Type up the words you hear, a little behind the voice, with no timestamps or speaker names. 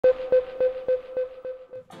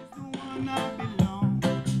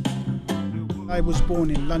I was born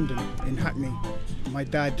in London, in Hackney. My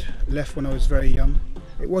dad left when I was very young.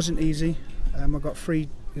 It wasn't easy. I got three,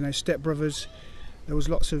 stepbrothers. There was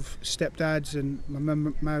lots of stepdads, and my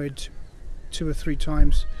mum married 2 or 3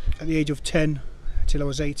 times. At the age of 10 till I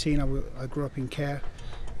was 18, I grew up in care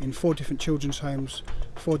in 4 different children's homes,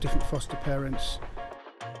 4 different foster parents.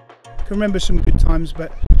 I can remember some good times,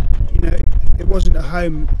 but it wasn't a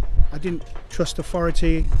home. I didn't trust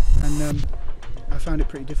authority, and I found it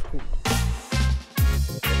pretty difficult.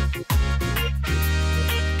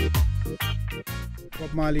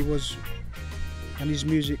 Bob Marley and his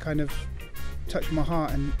music kind of touched my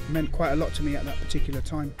heart and meant quite a lot to me at that particular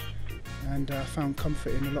time, and I found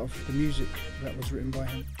comfort in a lot of the music that was written by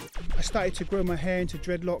him. I started to grow my hair into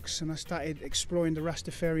dreadlocks, and I started exploring the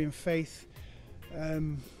Rastafarian faith,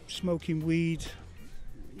 smoking weed,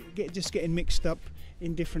 just getting mixed up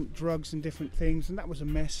in different drugs and different things, and that was a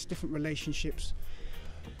mess. Different relationships,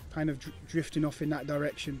 kind of drifting off in that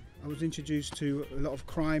direction. I was introduced to a lot of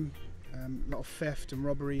crime, a lot of theft and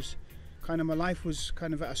robberies. My life was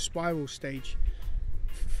kind of at a spiral stage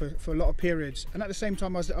for a lot of periods, and at the same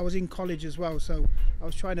time I was in college as well, so I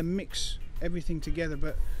was trying to mix everything together,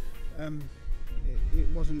 but it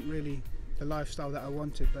wasn't really the lifestyle that I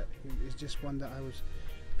wanted, but it's just one that I was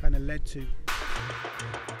kind of led to.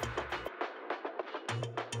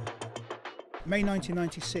 May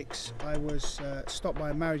 1996, I was stopped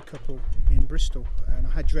by a married couple in Bristol, and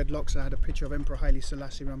I had dreadlocks. I had a picture of Emperor Haile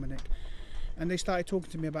Selassie around my neck, and they started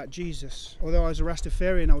talking to me about Jesus. Although I was a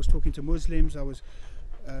Rastafarian, I was talking to Muslims. I was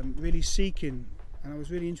really seeking, and I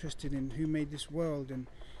was really interested in who made this world. And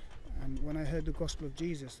when I heard the gospel of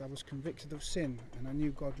Jesus, I was convicted of sin, and I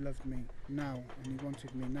knew God loved me now, and He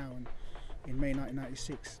wanted me now. And in May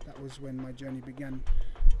 1996, that was when my journey began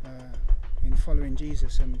in following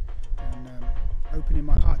Jesus and opening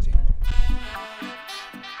my heart to Him.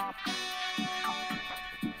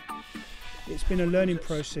 It's been a learning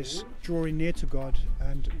process, drawing near to God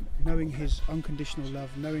and knowing His unconditional love,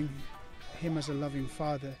 knowing Him as a loving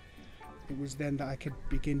Father. It was then that I could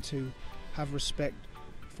begin to have respect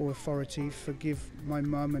for authority, forgive my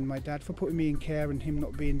mum and my dad for putting me in care and Him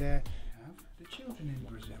not being there. The children in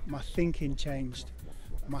Brazil. My thinking changed,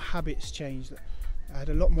 my habits changed. I had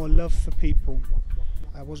a lot more love for people.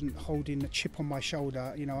 I wasn't holding a chip on my shoulder.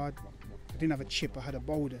 I didn't have a chip, I had a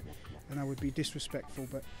boulder, and I would be disrespectful,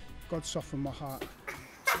 but God softened my heart.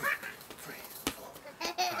 2, 3,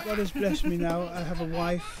 4. God has blessed me now. I have a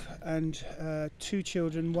wife and 2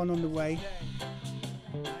 children, 1 on the way.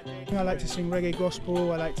 I like to sing reggae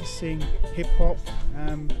gospel, I like to sing hip hop,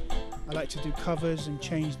 I like to do covers and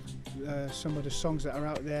change some of the songs that are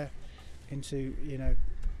out there into,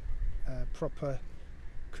 proper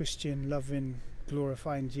Christian, loving,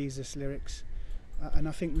 glorifying Jesus lyrics. And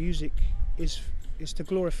I think music is to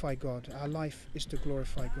glorify God. Our life is to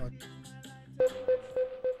glorify God.